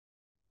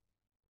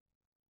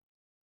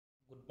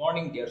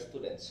Morning dear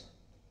students,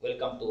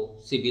 welcome to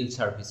Civil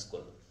Service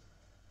School.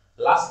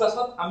 Last class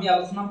আমি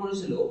আলোচনা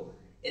কৰিছিলো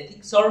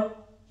ethicsৰ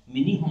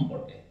meaning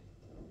সম্পৰ্কে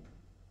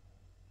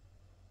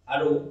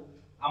আৰু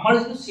আমাৰ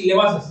যেটো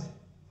সিলেবাস আছে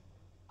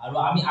আৰু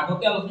আমি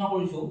আগতে আলোচনা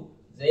কৰিছো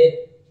যে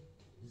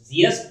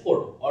GS4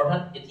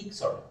 অৰ্থাৎ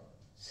ethicsৰ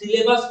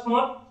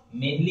সিলেবাসখনত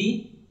মেইনলি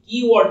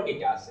কিওয়াৰ্ড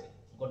কেটা আছে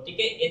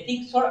গতিকে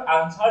ethicsৰ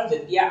আনসাৰ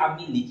যেতিয়া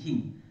আমি লিখিম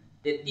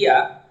তেতিয়া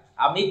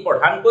আমি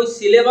প্ৰধানকৈ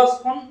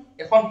সিলেবাসখন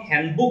এখন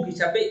হ্যান্ডবুক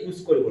হিচাপে ইউজ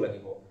কৰিব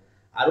লাগিব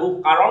আৰু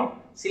কাৰণ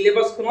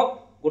সিলেবাসখনত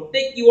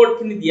গোটেই কিওয়াৰ্ড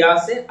খিনি দিয়া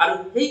আছে আৰু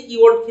সেই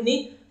কিওয়াৰ্ড খিনি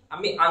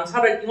আমি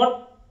আনসাৰ ৰাইটিংত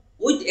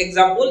উইথ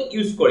এক্সাম্পল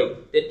ইউজ কৰিম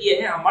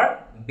তেতিয়াহে আমাৰ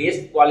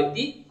বেস্ট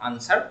কোৱালিটি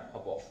আনসাৰ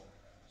হ'ব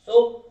সো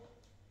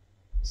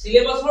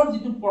সিলেবাসৰ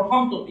যেটো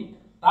প্ৰথম টপিক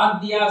তাত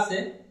দিয়া আছে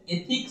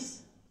এথিক্স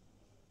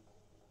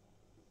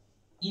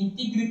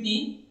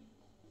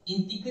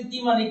ইন্টিগ্ৰিটি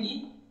মানে কি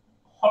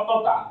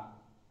সততা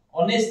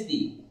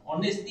honesty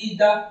is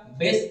the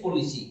best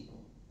policy.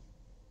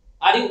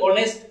 Are you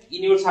honest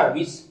in your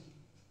service?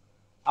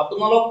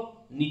 আপোনালোক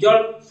নিজৰ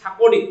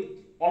চাকৰিত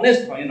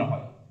honest হয়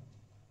নহয়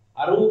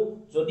আৰু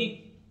যদি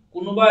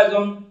কোনোবা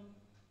এজন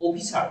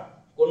অফিচাৰ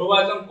কোনোবা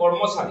এজন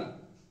কৰ্মচাৰী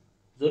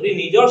যদি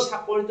নিজৰ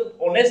চাকৰিত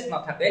honest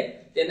নাথাকে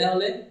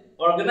তেনেহলে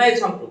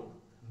অৰ্গানাইজেচনটো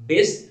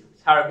বেস্ট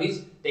সাৰ্ভিস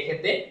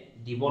তেখেতে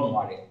দিব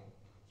নোৱাৰে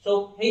সো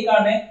সেই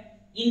কাৰণে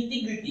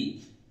ইন্টিগ্ৰিটি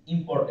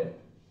ইম্পৰ্টেন্ট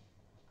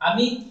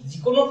আমি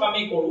যিকোনো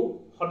কামে কৰো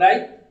সদায়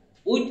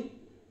উইথ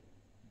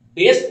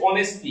বেস্ট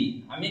অনেস্টি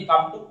আমি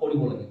কামটো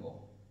কৰিব লাগিব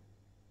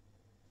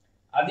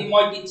আজি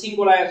মই টিচিং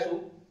কৰাই আছো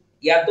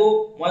ইয়াতো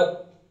মই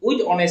উইথ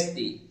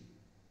অনেস্টি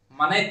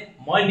মানে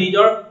মই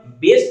নিজৰ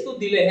বেস্টটো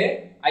দিলেহে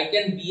আই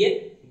can B a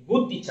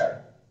good teacher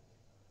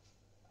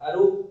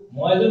আৰু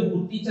মই এজন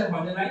গুড টিচাৰ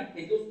মানে নাই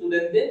সেইটো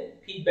ষ্টুডেন্টে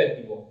ফিডব্যাক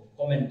দিব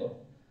কমেন্টত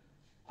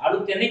আৰু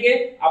তেনেকে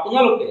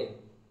আপোনালোকে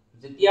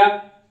যেতিয়া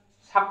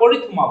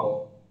চাকৰিত সোমাব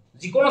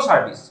যিকোনো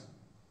সাৰ্ভিস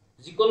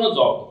যিকোনো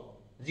জব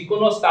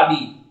যিকোনো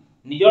স্টাডি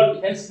নিজৰ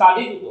ডিফেন্স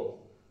স্টাডিটো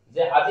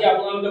যে আজি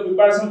আপোনালোকে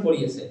প্ৰিপাৰেচন কৰি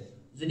আছে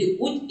যদি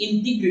with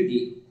integrity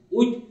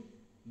with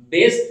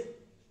best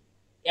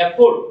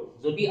effort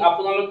যদি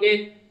আপোনালোকে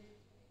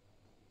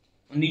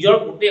নিজৰ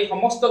গোটেই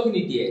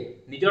সমস্তখিনি দিয়ে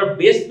নিজৰ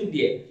বেস্টটো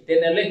দিয়ে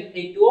তেনেহলে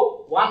এইটো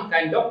one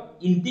kind of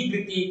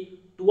integrity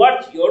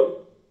towards your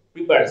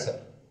preparation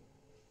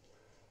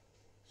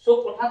so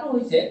কথাটো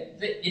হৈছে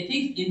যে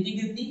এথিক্স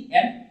ইন্টিগ্ৰিটি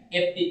এন্ড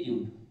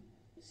এপ্টিটিউড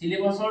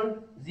সিলেবাসৰ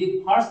যি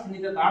ফাৰ্স্ট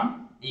তিনিটা টাৰ্ম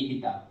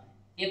এইকিটা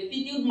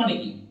এপ্টিটিউড মানে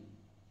কি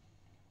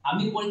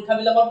আমি পৰীক্ষা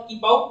বিলাকত কি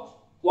পাও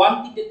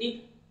কোয়ান্টিটেটিভ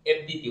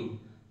এপ্টিটিউড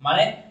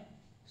মানে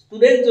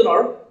স্টুডেন্ট জনৰ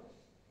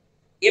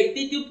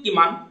এপ্টিটিউড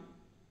কিমান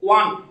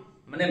কোয়ান্ট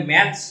মানে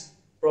ম্যাথছ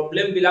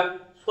প্ৰবলেম বিলাক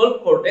সলভ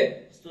কৰতে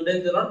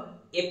স্টুডেন্ট জনৰ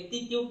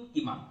এপ্টিটিউড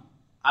কিমান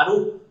আৰু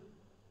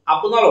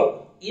আপোনালোক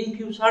ইন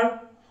ফিউচাৰ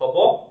হ'ব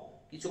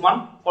কিছুমান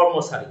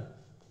কৰ্মচাৰী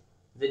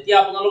যেতিয়া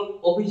আপোনালোক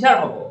অফিচাৰ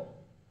হ'ব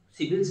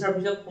সিভিল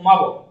সার্ভিসত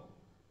সোমাব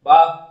বা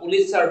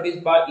পুলিশ সার্ভিস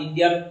বা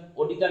Indian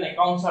audit and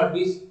account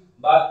service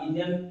বা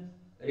ইন্ডিয়ান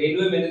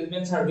রেলওয়ে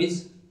ম্যানেজমেন্ট সার্ভিস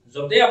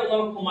যতে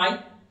আপোনালোক সোমাই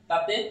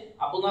তাতে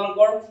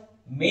আপোনালোকৰ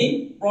মেইন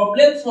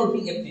প্ৰবলেম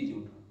সলভিং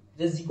এপ্টিটিউড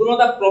যে যিকোনো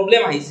এটা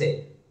প্ৰবলেম আহিছে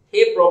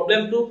সেই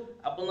প্ৰবলেমটো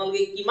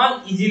আপোনালোকে কিমান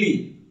easily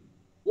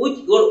with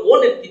your one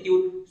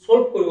aptitude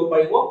solve কৰিব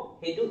পাৰিব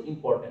হেতু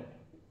ইম্পৰ্টেন্ট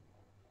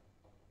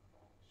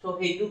সো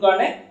হেতু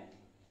কাৰণে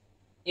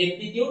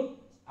এপ্টিটিউড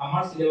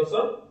আমাৰ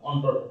সিলেবাসৰ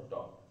অন্তৰ্ভুক্ত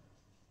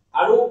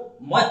আৰু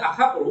মই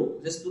আশা কৰো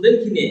যে স্টুডেন্ট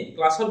খিনিয়ে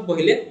ক্লাছত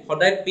বহিলে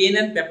সদায় পেন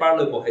এন্ড পেপাৰ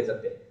লৈ বহে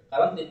যাতে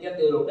কাৰণ তেতিয়া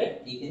তেওঁলোকে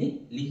এইখিনি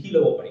লিখি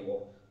লব পাৰিব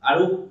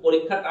আৰু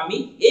পৰীক্ষাত আমি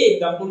এই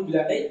এক্সাম্পল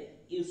বিলাকে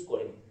ইউজ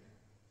কৰিম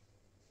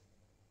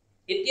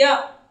এতিয়া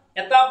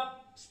এটা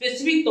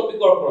স্পেসিফিক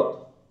টপিকৰ ওপৰত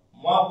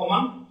মই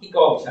অকমান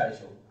শিকাব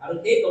বিচাৰিছো আৰু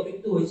এই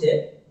টপিকটো হৈছে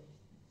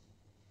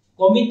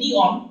কমিটি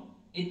অন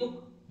এটো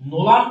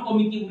নোলান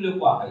কমিটি বুলি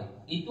কোৱা হয়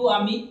এটো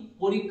আমি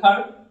পৰীক্ষাৰ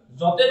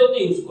যতে ততে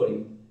ইউজ কৰিম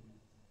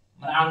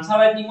মানে আনসাৰ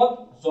ৰাইটিংত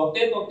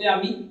যতে ততে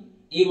আমি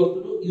এই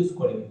বস্তুটো ইউজ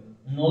কৰিম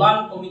নোলান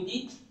কমিটি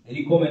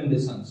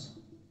ৰিকমেন্ডেশনস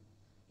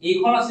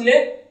এইখন আছিল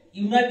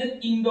ইউনাইটেড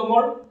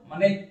কিংডমৰ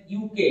মানে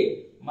ইউকে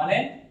মানে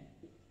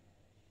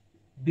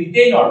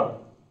ব্ৰিটেইনৰ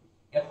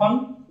এখন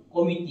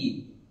কমিটি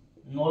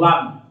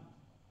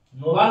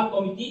নোলান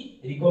কমিটি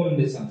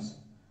ৰিকমেন্ডেশনস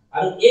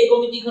আৰু এই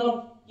কমিটিখনক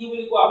কি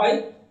বুলি কোৱা হয়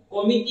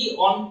committee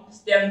on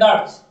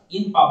standards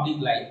in public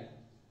life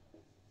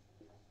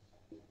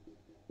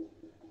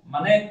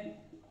মানে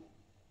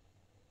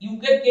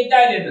UK কেটা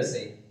আইল্যান্ড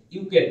আছে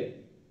UK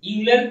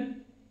England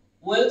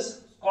Wales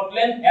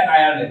Scotland and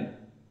Ireland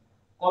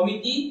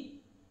committee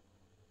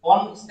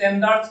on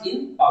standards in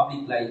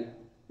public life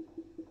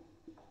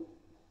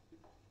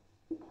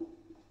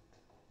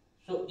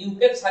so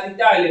UK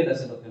চাৰিটা আইল্যান্ড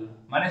আছে টোটাল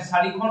মানে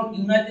চাৰিখন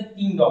ইউনাইটেড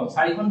কিংডম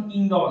চাৰিখন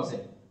কিংডম আছে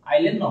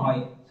আইল্যান্ড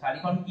নহয়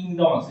চাৰিখন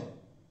কিংডম আছে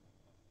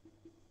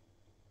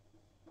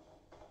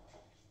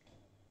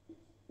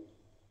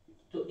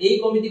তো এই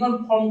কমিটিখন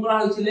ফৰ্ম কৰা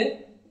হৈছিল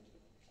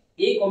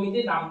এই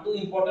কমিটিৰ নামটো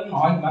ইম্পৰ্টেন্ট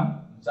নহয় মান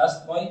জাস্ট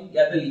মই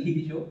ইয়াতে লিখি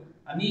দিছো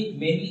আমি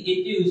মেইনলি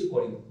এইটো ইউজ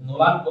কৰিম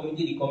নোলান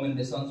কমিটি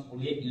ৰিকমেন্ডেশনস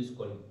বুলি ইউজ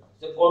কৰিম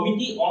যে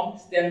committee on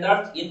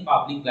স্ট্যান্ডাৰ্ডস in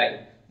public life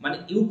মানে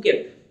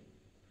ইউকেট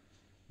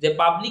যে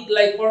পাবলিক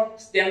লাইফৰ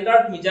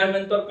স্ট্যান্ডাৰ্ড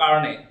মেজাৰমেন্টৰ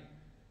কাৰণে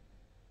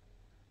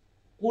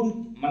কোন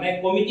মানে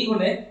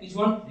কমিটিখনে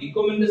কিছুমান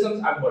ৰিকমেন্ডেশনস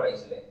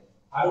আগবঢ়াইছিলে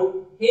আৰু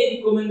সেই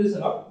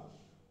ৰিকমেন্ডেশনক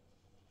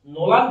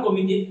নোলান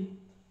কমিটি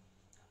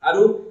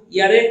আৰু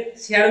ইয়াৰে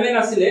চেয়াৰম্যান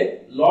আছিল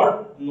লৰ্ড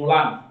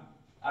নোলান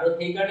আৰু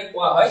সেই কাৰণে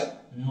কোৱা হয়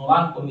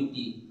নোলান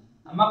কমিটি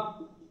আমাক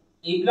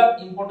এইবিলাক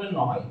ইম্পৰ্টেন্ট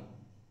নহয়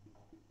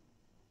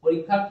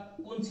পৰীক্ষাত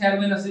কোন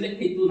চেয়াৰম্যান আছিল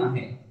সেইটো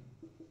নাহে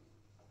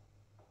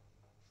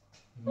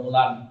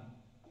নোলান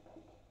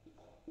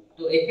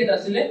তো এখেত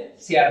আছিল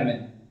চেয়াৰম্যান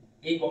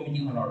এই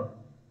কমিটিখনৰ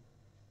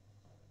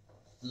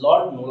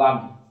লৰ্ড নোলান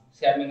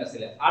চেয়াৰম্যান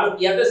আছিল আৰু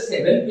ইয়াতে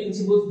 7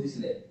 প্ৰিন্সিপলস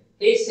দিছিল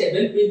এই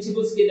 7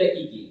 প্ৰিন্সিপলস কেটা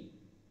কি কি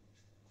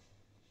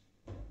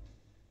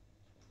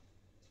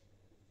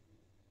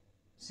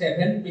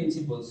 7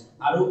 প্ৰিন্সিপলস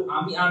আৰু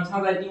আমি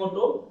আনসাৰ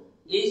ৰাইটিংটো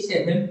এই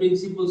 7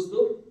 প্ৰিন্সিপলস তো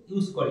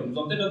ইউজ কৰিম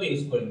যতে ততে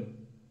ইউজ কৰিম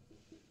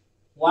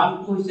 1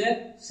 টু হৈছে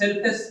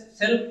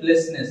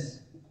সেলফলেসনেস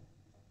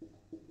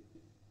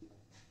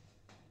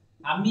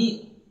আমি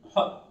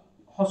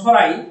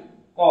হসৰাই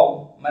কও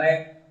মানে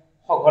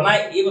সঘনাই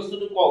এই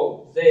বস্তুটো কও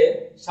যে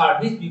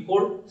সাৰ্ভিস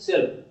বিফোৰ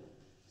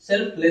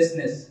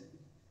সেলফলেসনেস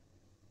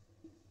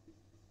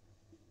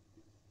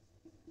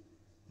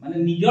মানে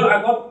নিজৰ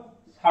আগত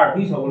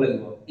সাৰ্ভিস হ'ব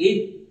লাগিব এই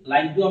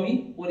লাইনটো আমি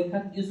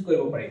পৰীক্ষাত ইউজ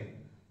কৰিব পাৰিম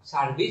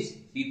সাৰ্ভিস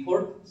বিফোৰ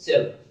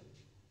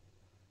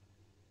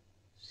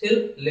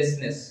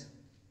সেলফলেসনেস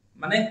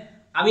মানে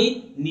আমি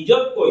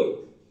নিজতকৈ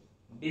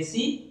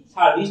বেছি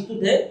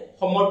সাৰ্ভিসটোতে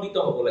সমৰ্পিত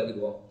হ'ব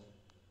লাগিব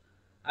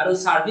আৰু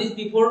সাৰ্ভিস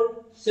বিফোৰ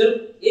সেলফ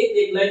এই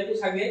টেগলাইনটো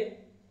সাগে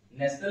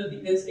national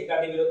defence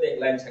একাডেমিৰ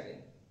tagline সাগে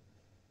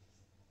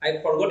I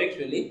forgot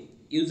actually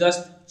you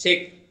just check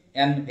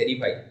and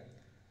verify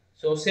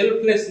so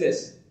selflessness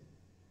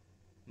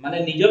মানে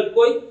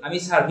নিজতকৈ আমি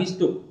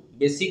সার্ভিসটো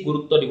বেছি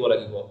গুৰুত্ব দিব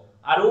লাগিব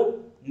আৰু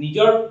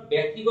নিজৰ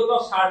ব্যক্তিগত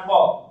স্বাৰ্থ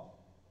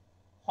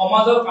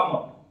সমাজৰ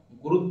কামত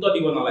গুৰুত্ব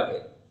দিব নালাগে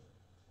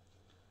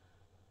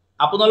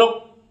আপোনালোক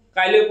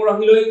কাইলৈ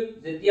পৰহিলৈ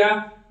যেতিয়া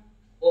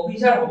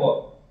অফিচাৰ হ'ব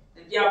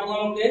তেতিয়া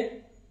আপোনালোকে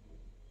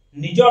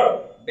নিজৰ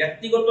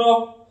ব্যক্তিগত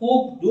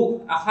সুখ দুখ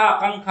আশা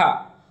আকাংক্ষা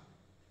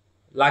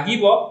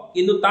লাগিব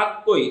কিন্তু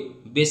তাতকৈ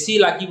বেছি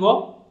লাগিব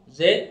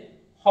যে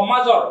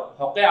সমাজৰ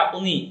হকে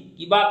আপুনি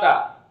কিবা এটা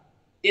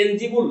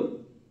টেনজিবল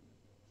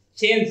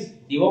চেঞ্জ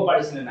দিব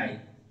পাৰিছেনে নাই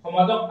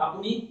সমাজক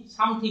আপুনি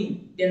সামথিং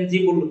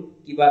টেনজিবল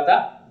কিবা এটা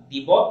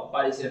দিব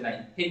পাৰিছেনে নাই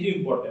সেইটো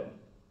ইম্পৰ্টেন্ট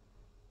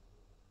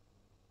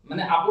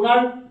মানে আপোনাৰ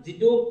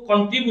যেটো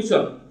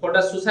কন্ট্ৰিবিউশন for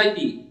the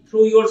society through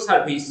your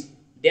service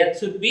that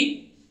should be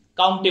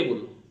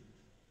countable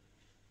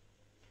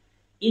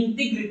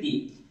integrity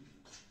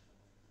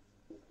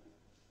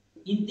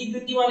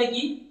মানে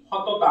কি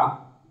সততা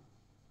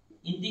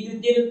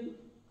ইন্টিগ্ৰিটিৰ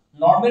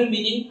নৰমাল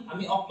মিনিং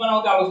আমি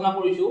অকমানতে আলোচনা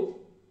কৰিছো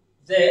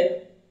যে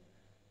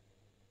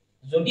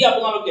যদি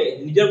আপোনালোকে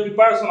নিজৰ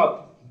প্ৰিপাৰেচনত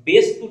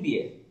বেস্টটো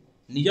দিয়ে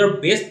নিজৰ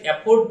বেস্ট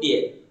এফৰ্ট দিয়ে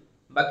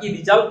বাকি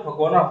ৰিজাল্ট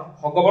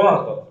ভগৱানৰ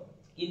হাতত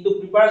কিন্তু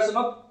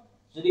প্ৰিপাৰেচনত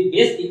যদি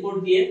বেস্ট এফৰ্ট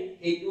দিয়ে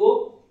এইটো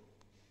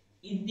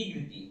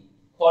integrity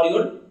for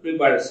your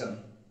preparation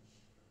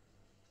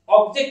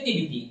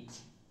objectivity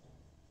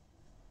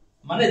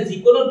মানে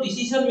যিকোনো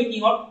ডিসিশন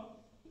মেকিংত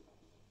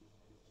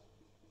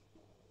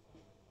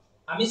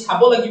আমি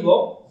চাব লাগিব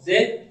যে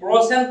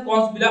প্ৰস এন্ড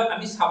কনস বিলাক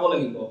আমি চাব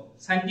লাগিব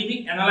সাইন্টিফিক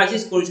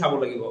এনালাইসিস কৰি চাব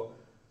লাগিব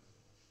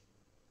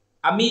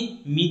আমি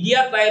মিডিয়া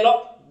ট্ৰায়ালক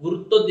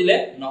গুৰুত্ব দিলে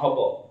নহব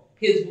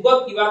ফেসবুকত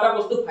কিবা এটা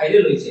বস্তু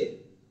ভাইৰাল হৈছে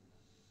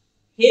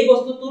সেই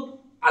বস্তুটোৰ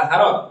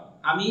আধাৰত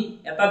আমি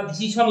এটা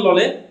ডিসিশন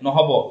ললে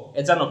নহব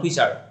এজন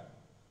অফিসাৰ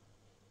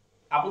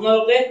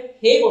আপোনালোকে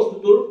সেই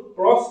বস্তুটোৰ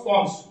প্ৰস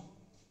কনস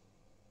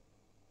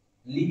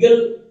লিগ্যাল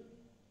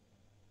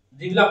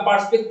যিবিলাক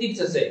পাৰ্সপেক্টিভস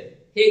আছে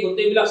সেই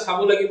গতেবিলাক চাব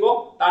লাগিব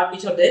তাৰ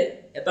পিছতে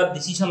এটা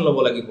ডিসিশন লব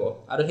লাগিব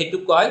আৰু হেতু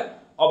কয়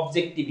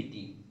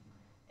অবজেক্টিভিটি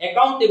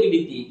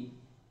একাউন্টেবিলিটি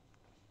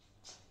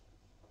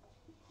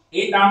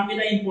এই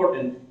টাৰ্মটা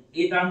ইম্পৰ্টেন্ট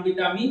এই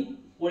টাৰ্মটা আমি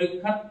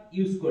পৰীক্ষাত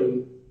ইউজ কৰিম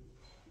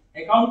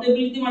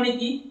একাউন্টেবিলিটি মানে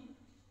কি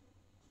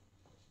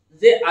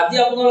যে আজি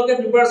আপোনালোকে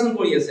প্ৰিপাৰেচন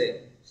কৰি আছে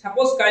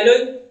সাপোজ কাইলৈ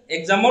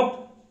এক্সামত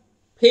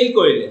ফেইল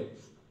কৰিলে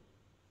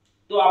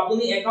তো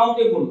আপুনি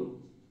একাউন্টেবল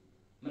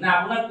মানে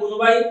আপোনাৰ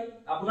কোনোবাই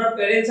আপোনাৰ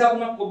পেৰেন্টস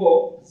আপোনাক ক'ব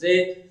যে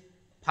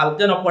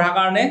ভালকে নপঢ়া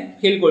কাৰণে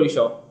ফেইল কৰিছ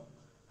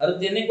আৰু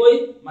তেনেকৈ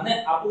মানে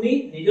আপুনি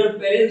নিজৰ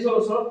পেৰেন্টছৰ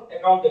ওচৰত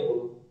একাউন্টেবল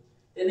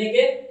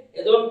তেনেকে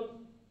এজন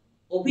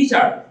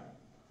অফিসাৰ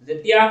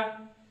যেতিয়া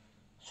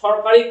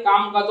সৰকাৰি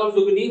কাম কাজৰ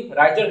যোগেদি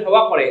ৰাজ্যৰ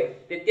সেৱা কৰে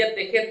তেতিয়া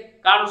তেখেত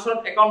কাৰ ওচৰত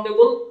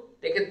একাউন্টেবল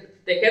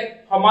তেখেত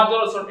সমাজৰ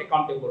ওচৰত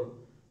একাউন্টেবল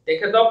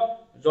তেখেতক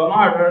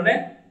জনসাধাৰণে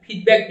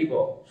ফিডব্যাক দিব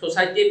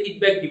সোসাইটিয়ে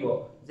ফিডব্যাক দিব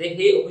যে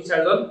হে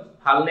অফিসাৰজন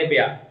ভাল নে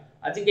বেয়া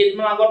আজি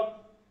কেইদিনমান আগত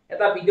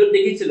এটা ভিডিও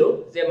দেখিছিলো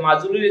যে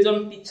মাজুলীৰ এজন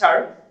টিচাৰ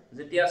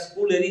যেতিয়া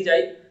স্কুল এৰি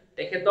যায়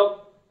তেখেতক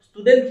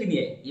স্টুডেন্ট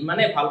খিনিয়ে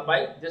ইমানে ভাল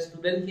পায় যে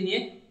স্টুডেন্ট খিনিয়ে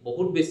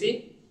বহুত বেছি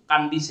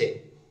কান্দিছে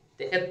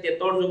তেখেত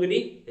টেটৰ যোগেদি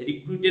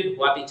ৰিক্ৰুটেড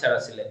হোৱা টিচাৰ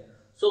আছিলে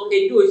সো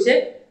এইটো হৈছে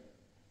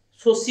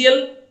সোশিয়াল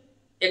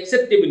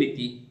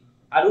acceptability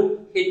আৰু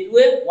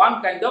হেতুৱে one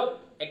kind of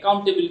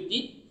accountability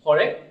for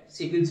A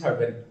civil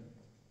সাৰ্ভেন্ট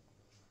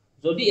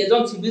যদি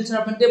এজন সিভিল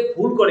সাৰ্ভেন্টে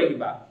ভুল কৰে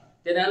কিবা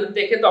তেনেহলে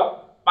তেখেতক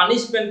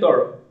পানিশমেন্টৰ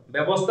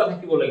ব্যৱস্থা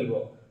থাকিব লাগিব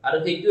আৰু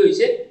হেতু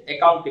হৈছে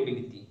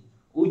accountability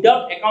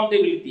without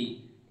accountability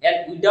and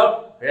without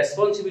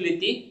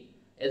responsibility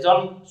এজন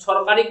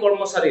সৰকাৰি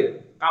কৰ্মচাৰীৰ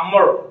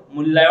কামৰ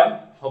মূল্যায়ন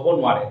হ'ব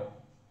নোৱাৰে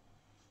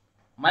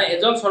মানে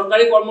এজন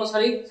সৰকাৰি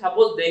কৰ্মচাৰী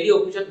সাপোজ ডেইলি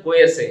অফিসত গৈ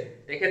আছে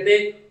তেখেতে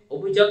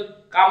অফিসত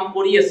কাম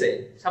কৰি আছে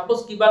সাপোজ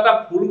কিবা এটা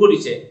ভুল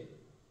কৰিছে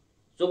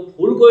সো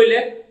ভুল কৰিলে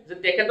যে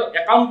তেখেতক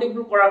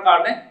একাউন্টেবল কৰাৰ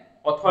কাৰণে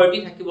অথৰিটি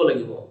থাকিব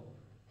লাগিব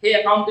সেই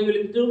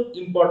একাউন্টেবিলিটিটো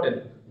ইম্পৰ্টেন্ট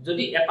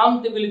যদি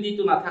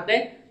একাউন্টেবিলিটিটো নাথাকে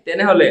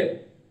তেনেহলে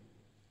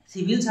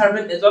সিভিল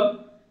সাৰ্ভেন্ট এজন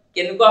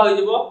কেনেকুৱা হৈ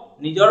যাব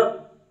নিজৰ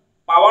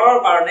পাৱাৰৰ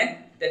কাৰণে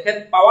তেখেত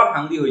পাৱাৰ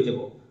হাংৰি হৈ যাব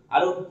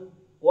আৰু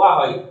কোৱা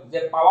হয় যে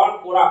power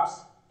কৰাপ্টস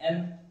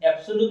and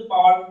absolute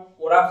power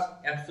corrupts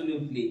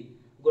absolutely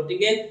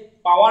গটিকে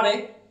পাৱাৰে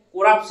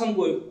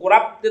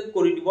কৰাপ্টেড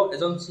কৰি দিব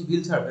এজন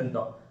সিভিল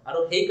সাৰ্ভেন্টক আৰু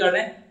সেই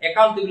কাৰণে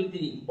একাউন্টেবিলিটি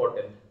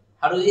ইম্পৰ্টেন্ট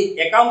আৰু এই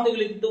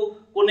একাউন্টেবিলিটিটো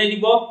কোনে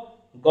দিব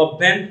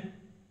গভৰ্নমেন্ট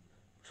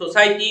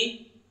সোসাইটি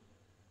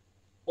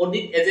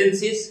অডিট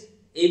এজেন্সিজ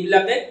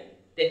এইবিলাকে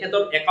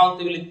তেখেতৰ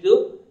একাউন্টেবিলিটিটো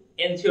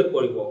এনশিওৰ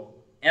কৰিব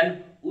এন্ড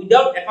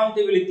উইদাউট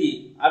একাউন্টেবিলিটি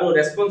আৰু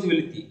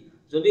ৰেসপন্সিবিলিটি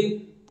যদি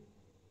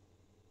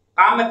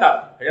কাম এটাত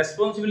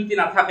ৰেসপন্সিবিলিটি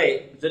নাথাকে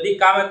যদি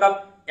কাম এটাত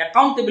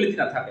একাউন্টেবিলিটি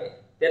নাথাকে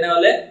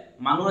তেনেহলে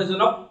মানুহ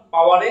এজনক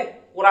পাৱাৰে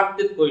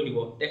কৰাপ্টেড কৰি দিব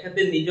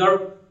তেখেতে নিজৰ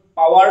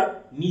পাৱাৰ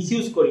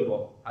মিসইউজ কৰিব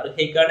আৰু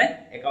সেই কাৰণে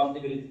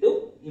একাউন্টেবিলিটিটো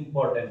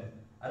ইম্পৰ্টেন্ট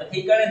আৰু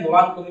সেই কাৰণে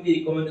নোলান কমিটি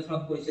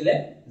ৰিকমেন্ডেশনত কৈছিলে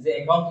যে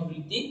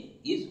accountability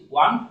is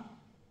one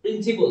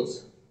প্ৰিন্সিপলস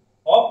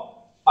of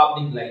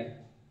public life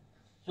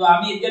so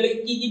আমি এতিয়ালৈ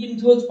কি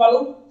প্ৰিন্সিপলস পালো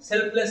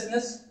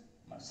selflessness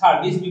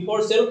service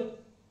বিফোৰ self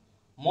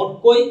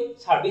মোটকৈ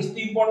সাৰ্ভিসটো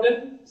important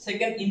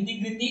second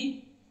integrity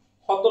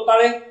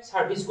সততাৰে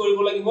সাৰ্ভিস কৰিব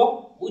লাগিব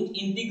উইথ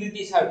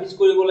ইন্টিগ্ৰিটি সাৰ্ভিস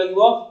কৰিব লাগিব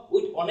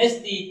উইথ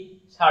অনেস্টি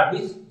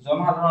সাৰ্ভিস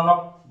জনসাধাৰণক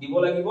দিব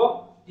লাগিব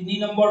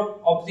 3 number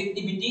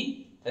objectivity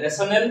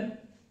ৰেশনেল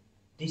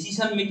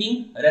decision making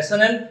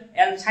ৰেশনেল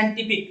and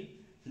scientific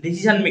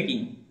decision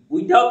making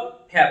without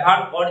favour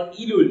or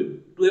ill will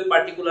two a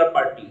particular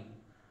party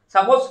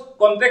suppose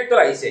contractor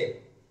আইছে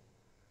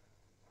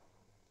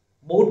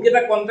বহুত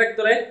কেটা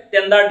কন্ট্ৰাক্টৰে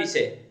টেন্ডাৰ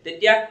দিছে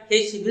তেতিয়া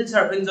সেই সিভিল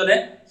সাৰ্ভেন্টজনে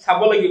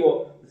চাব লাগিব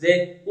যে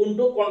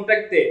কোনটো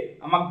কন্ট্ৰাক্টে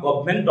আমাক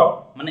গভৰ্নমেন্টক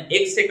মানে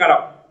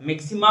এক্সেকাৰক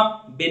ম্যাক্সিমাম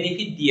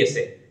বেনিফিট দি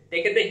আছে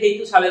তেখেতে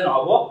হেইটো চালে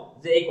নহব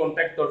যে এই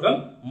কন্ট্ৰাক্টৰজন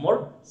মোৰ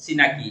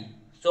চিনাকি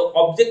so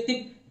objective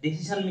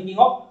decision making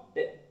of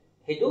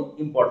হেইটো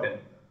ইম্পৰ্টেন্ট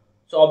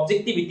সো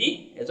অবজেক্টিভিটি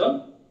এজন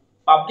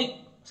পাবলিক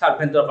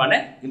সাৰ্ভেন্টৰ কাৰণে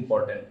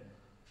ইম্পৰ্টেন্ট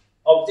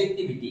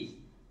অবজেক্টিভিটি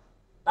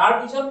তাৰ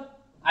পিছত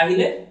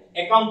আহিলে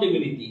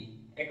একাউন্টেবিলিটি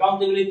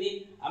accountability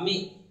আমি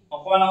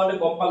অকমান আগতে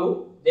গম পালো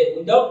যে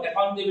without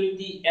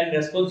accountability and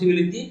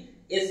responsibility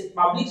is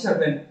public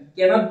servant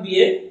cannot be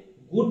a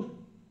good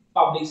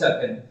public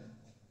servant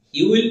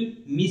he will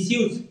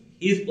misuse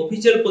his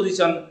official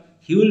position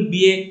he will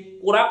be a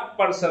corrupt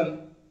person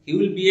he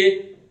will be a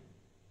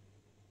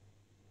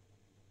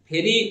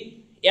very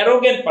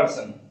arrogant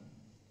person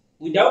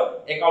without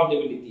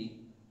accountability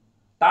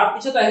তাৰ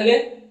পিছত আহিলে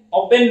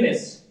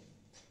openness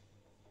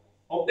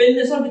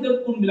opennessৰ ভিতৰত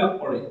কোন বিলাক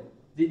পৰে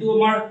যেটো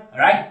আমাৰ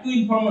right two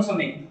information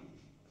act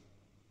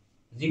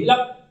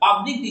যিবিলাক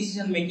পাবলিক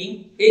ডিসিশন মেকিং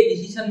এই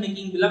ডিসিশন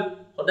মেকিং বিলাক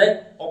সদায়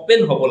ওপেন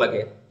হ'ব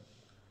লাগে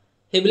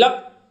হেবিলাক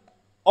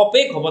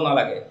অপেক হ'ব না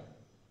লাগে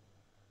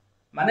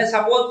মানে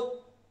সাপোজ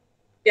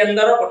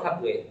টেন্ডাৰৰ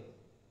কথাটোৱে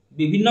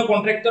বিভিন্ন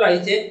কন্ট্ৰাক্টৰ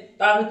আহিছে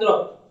তাৰ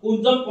ভিতৰত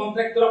কোনজন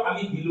কন্ট্ৰাক্টৰক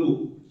আমি দিলু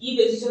কি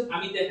বেসিছত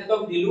আমি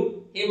তেখেতক দিলু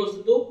এই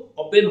বস্তুটো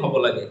ওপেন হ'ব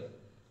লাগে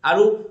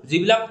আৰু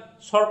যিবিলাক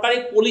সৰকাৰি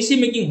পলিসি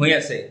মেকিং হৈ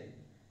আছে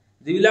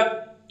যিবিলাক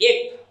এক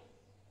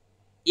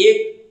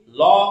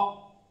ল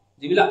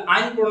যিবিলাক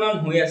আইন প্ৰণয়ন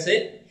হৈ আছে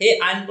সেই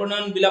আইন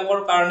প্ৰণয়ন বিলাকৰ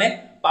কাৰণে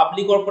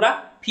পাবলিকৰ পৰা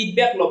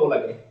ফিডব্যাক লব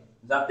লাগে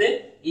যাতে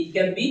it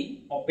can be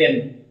open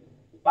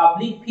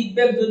public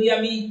feedback যদি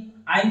আমি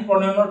আইন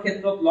প্ৰণয়নৰ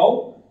ক্ষেত্ৰত লও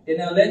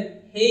তেনেহলে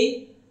সেই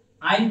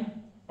আইন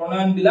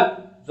প্ৰণয়ন বিলাক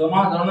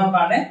জনসাধাৰণৰ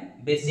কাৰণে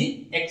বেছি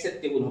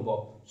একসেপ্টেবল হ'ব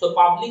so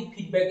public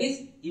feedback is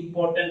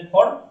important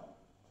for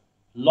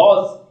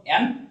laws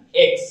and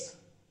acts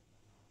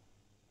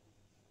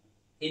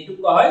এটু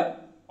কয়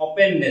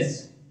openness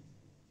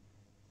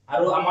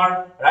আৰু আমাৰ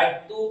right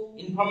to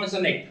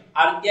information act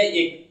RTI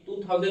act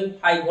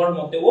 2005 ৰ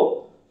মতেও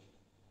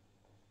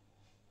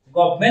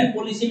government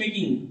policy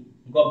making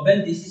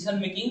government decision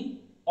making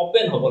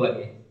open হ'ব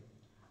লাগে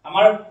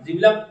আমাৰ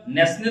যিবিলাক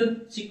ন্যাশনাল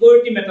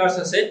সিকিউৰিটি ম্যাটাৰস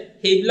আছে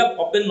সেইবিলাক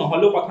ওপেন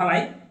নহলেও কথা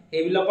নাই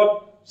সেইবিলাকত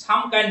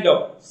সাম কাইন্ড অফ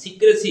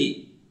সিক্রেসি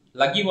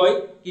লাগিবই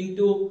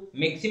কিন্তু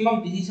ম্যাক্সিমাম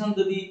ডিসিশন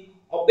যদি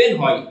ওপেন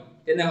হয়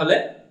তেনেহলে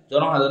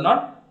জনসাধাৰণৰ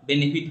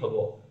বেনিফিট হ'ব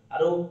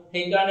আৰু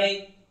সেই কাৰণে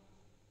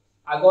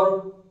আগৰ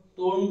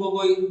তৰুণ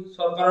গগৈ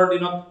সৰকাৰৰ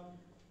দিনত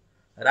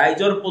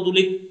ৰাইজৰ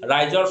পদুলিত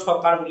ৰাইজৰ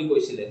সৰকাৰ বুলি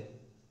কৈছিলে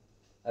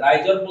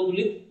ৰাইজৰ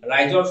পদুলিত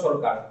ৰাইজৰ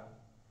সৰকাৰ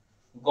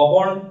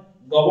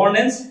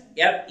গভৰ্নেন্স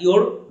এট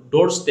ইয়োৰ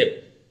ডোৰ ষ্টেপ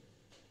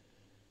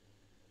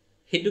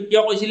হেতু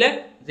কিয় কৈছিলে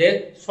যে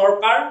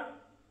সৰকাৰ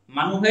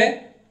মানুহে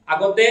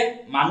আগতে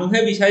মানুহে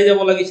বিচাৰি যাব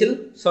লাগিছিল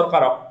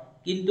সৰকাৰক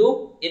কিন্তু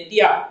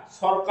এতিয়া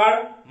সৰকাৰ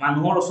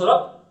মানুহৰ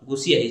ওচৰত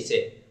গুছি আহিছে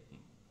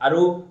আৰু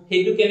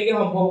হেতু কেনেকৈ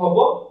সম্ভৱ হ'ব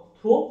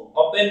থ্ৰু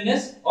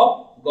অপেননেছ অফ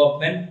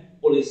গভৰ্নমেন্ট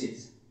পলিচিজ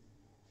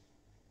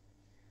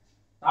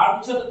তাৰ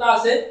পিছত এটা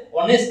আছে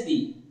অনেষ্টি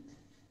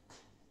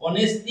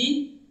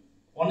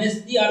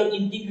আৰু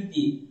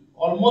integrity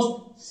almost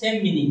same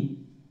meaning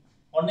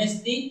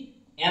অনেষ্টি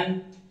and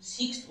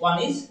sixth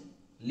one is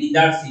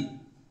leadership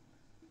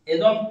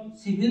এজন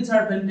সিভিল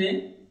সার্ভেন্টে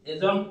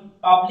এজন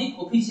পাবলিক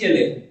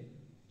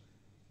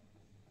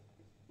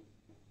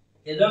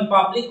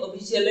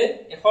অফিসিয়ালে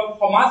এখন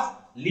সমাজ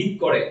লিড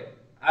কৰে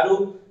আৰু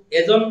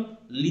এজন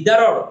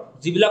লিডাৰৰ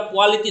যিবিলাক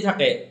কোৱালিটি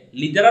থাকে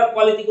লিডাৰৰ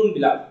কোৱালিটি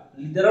কোনবিলাক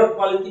লিডাৰৰ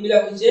কোৱালিটি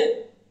বিলাক হৈছে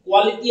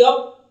কোৱালিটি অফ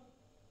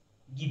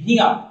গিভিং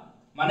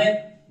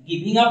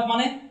আপ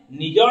মানে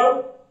নিজৰ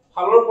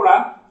ফালৰ পৰা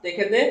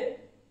তেখেতে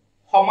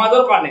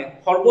সমাজৰ কাৰণে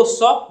সৰ্বোচ্চ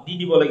দি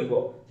দিব লাগিব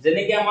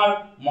যেনেকৈ আমাৰ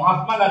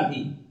মহাত্মা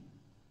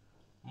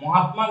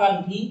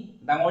গান্ধী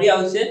ডাঙৰীয়া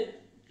হৈছে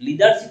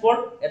লিডাৰশ্বিপৰ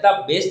এটা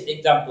বেষ্ট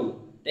এক্সাম্পল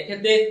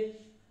তেখেতে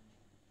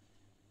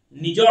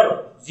নিজৰ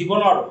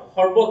জীৱনৰ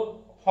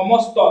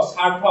সমস্ত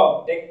স্বাৰ্থ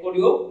ত্যাগ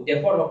কৰিও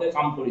দেশৰ হকে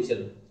কাম কৰিছিল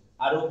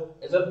আৰু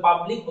এজন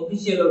পাব্লিক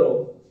অফিচিয়েলৰো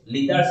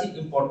লিডাৰশ্বিপ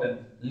ইম্পৰ্টেন্ট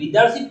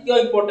লিডাৰশ্বিপ কিয়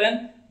ইম্পৰ্টেন্ট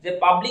যে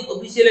পাব্লিক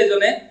অফিচিয়েল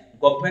এজনে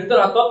গভৰ্নমেন্টৰ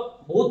হাতত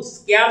বহুত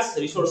স্কেয়াৰ্স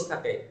ৰিসোৰ্স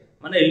থাকে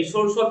মানে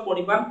ৰিসোৰ্সৰ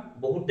পৰিমাণ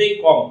বহুতেই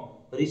কম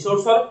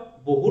ৰিসোৰ্সৰ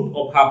বহুত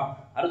অভাৱ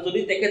আৰু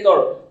যদি তেখেতৰ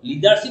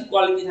লিডাৰশ্বিপ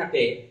কোৱালিটি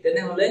থাকে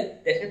তেনেহলে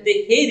তেখেতে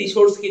সেই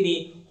ৰিসোৰ্সখিনি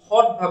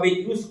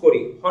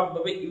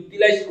সৎভাৱে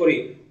ইউটিলাইজ কৰি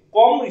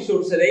কম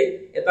ৰিসোৰ্সেৰে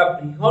এটা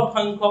বৃহৎ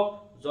সংখ্যক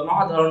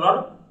জনসাধাৰণৰ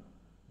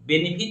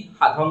বেনিফিট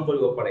সাধন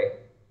কৰিব পাৰে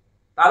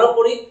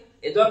তাৰোপৰি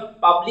এজন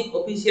পাব্লিক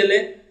অফিচিয়েলে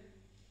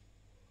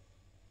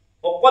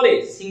অকলে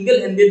সিঙ্গেল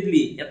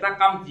হ্যান্ডেডলি এটা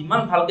কাম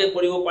যিমান ভালকে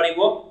কৰিব পাৰিব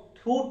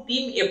থ্ৰু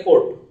টিম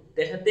এফৰ্ট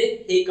তেখেতে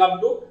সেই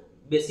কামটো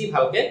বেছি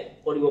ভালকে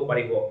কৰিব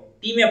পাৰিব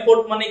টিম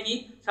এফৰ্ট মানে কি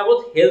সাপোজ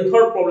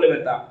হেলথৰ প্ৰবলেম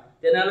এটা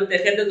তেনেহলে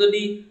তেখেতে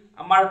যদি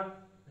আমাৰ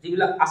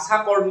যিবিলাক আশা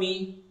কৰ্মী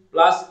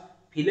প্লাস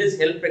ভিলেজ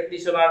হেলথ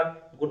প্ৰেক্টিশনাৰ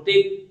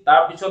গোটেই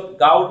তাৰ পিছত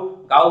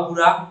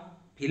গাঁওবুঢ়া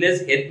ভিলেজ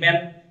হেডমেন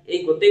এই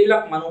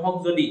গোটেইবিলাক মানুহক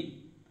যদি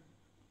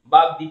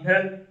বা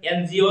ডিফাৰেন্ট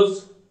এনজিওস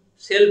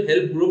সেলফ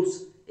হেল্প গ্ৰুপস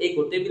এই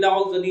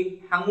গোটেইবিলাকক যদি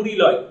সাঙুৰি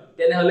লয়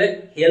তেনেহলে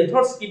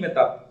হেলথৰ স্কিম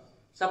এটা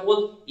সাপোজ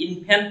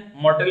ইনফেন্ট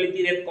মৰ্টেলিটি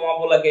ৰেট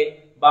কমাব লাগে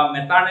বা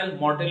মেটাৰনেল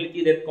মৰ্টেলিটি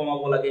ৰেট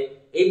কমাব লাগে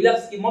এইবিলাক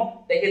স্কিমত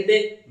তেখেতে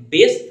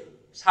বেস্ট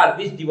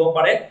সাৰ্ভিস দিব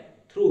পাৰে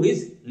through his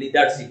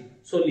leadership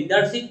so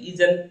leadership is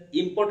an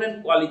important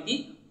quality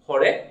for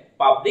A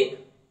public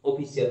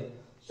official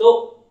so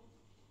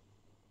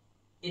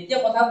এতিয়া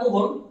কথাটো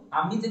হল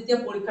আমি যেতিয়া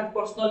পৰীক্ষাত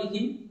প্ৰশ্ন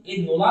লিখিম এই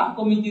নোলান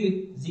কমিটিৰ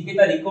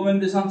যিকেইটা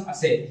ৰিকমেন্ডেশনস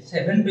আছে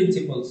 7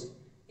 প্ৰিন্সিপলস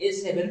এই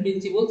 7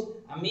 প্ৰিন্সিপলস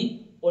আমি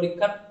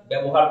পৰীক্ষাত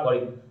ব্যৱহাৰ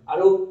কৰিম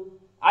আৰু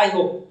আই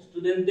হোপ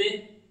ষ্টুডেন্টে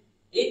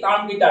এই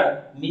টাৰ্ম গিটাৰ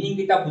মিনিং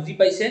গিটা বুজি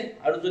পাইছে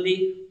আৰু যদি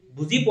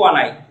বুজি পোৱা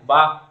নাই বা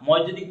মই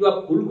যদি কিবা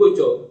ভুল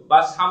কৈছো বা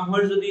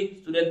সামহৰ যদি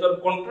ষ্টুডেন্টৰ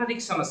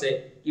কন্ট্ৰাডিকশন আছে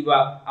কিবা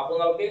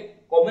আপোনালোকে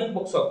কমেন্ট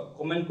বক্সত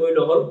কমেন্ট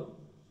কৰিলে হল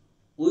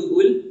উই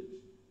will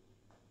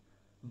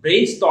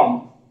brainstorm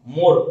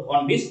more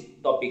on these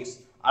topics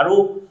আৰু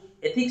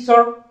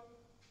এথিক্সৰ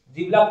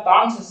যিবিলাক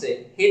টাৰ্মস আছে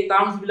সেই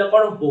টাৰ্মস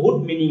বিলাকৰ বহুত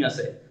মিনিং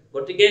আছে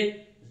গতিকে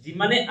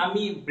যিমানে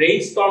আমি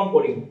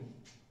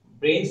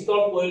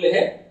ব্ৰেইনষ্টৰ্ম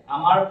কৰিলেহে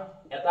আমাৰ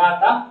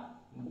এটা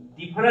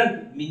ডিফাৰেন্ট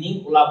মিনিং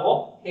ওলাব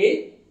সেই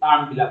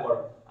টাৰ্ম বিলাকৰ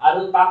আৰু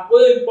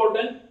তাতকৈ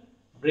ইম্পৰ্টেন্ট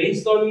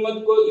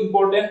ব্ৰেইনষ্টৰ্মিংতকৈ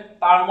ইম্পৰ্টেন্ট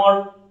টাৰ্মৰ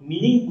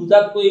মিনিং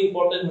বুজাতকৈ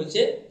ইম্পৰ্টেন্ট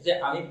হৈছে যে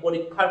আমি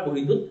পৰীক্ষাৰ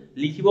বহিটোত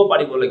লিখিব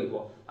পাৰিব লাগিব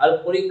আৰু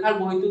পৰীক্ষাৰ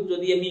বহিটোত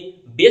যদি আমি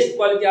বেস্ট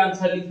কোৱালিটি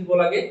আনসাৰ লিখিব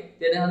লাগে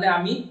তেনেহলে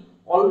আমি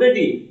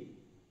অলৰেডি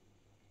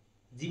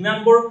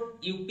যিমানবোৰ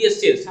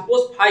UPSC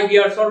সাপোজ 5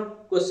 ইয়াৰ্সৰ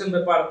কোৱেশ্চন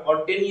পেপাৰ অৰ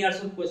 10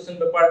 ইয়াৰ্সৰ কোৱেশ্চন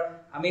পেপাৰ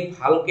আমি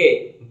ভালকে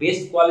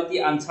বেস্ট কোৱালিটি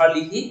আনসাৰ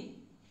লিখি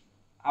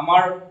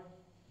আমাৰ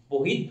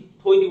বহিত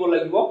থৈ দিব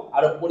লাগিব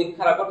আৰু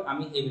পৰীক্ষাৰ আগত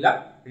আমি এইবিলাক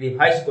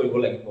ৰিভাইজ কৰিব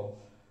লাগিব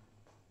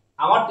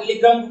আমাৰ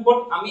টেলিগ্ৰাম গ্ৰুপত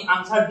আমি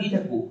আনসাৰ দি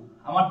থাকো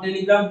আমাৰ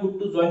টেলিগ্ৰাম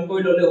গ্ৰুপটো জয়েন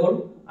কৰি ললে হল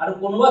আৰু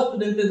কোনোবা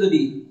ষ্টুডেন্টে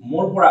যদি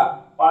মোৰ পৰা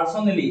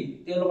পাৰ্সোনালি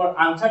তেওঁলোকৰ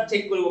আনসাৰ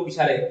চেক কৰিব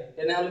বিচাৰে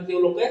তেনেহলে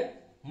তেওঁলোকে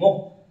মোক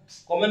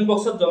কমেন্ট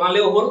বক্সত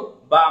জনালেও হল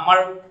বা আমাৰ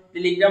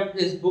টেলিগ্ৰাম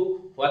ফেসবুক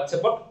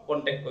হোৱাটসএপত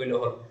কন্টাক্ট কৰিলে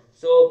হল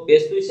সো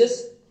বেস্ট উইশেস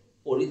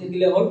পঢ়ি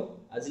থাকিলে হল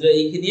আজিলৈ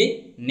এইখিনিয়ে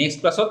নেক্সট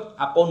ক্লাছত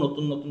আকৌ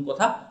নতুন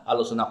কথা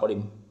আলোচনা কৰিম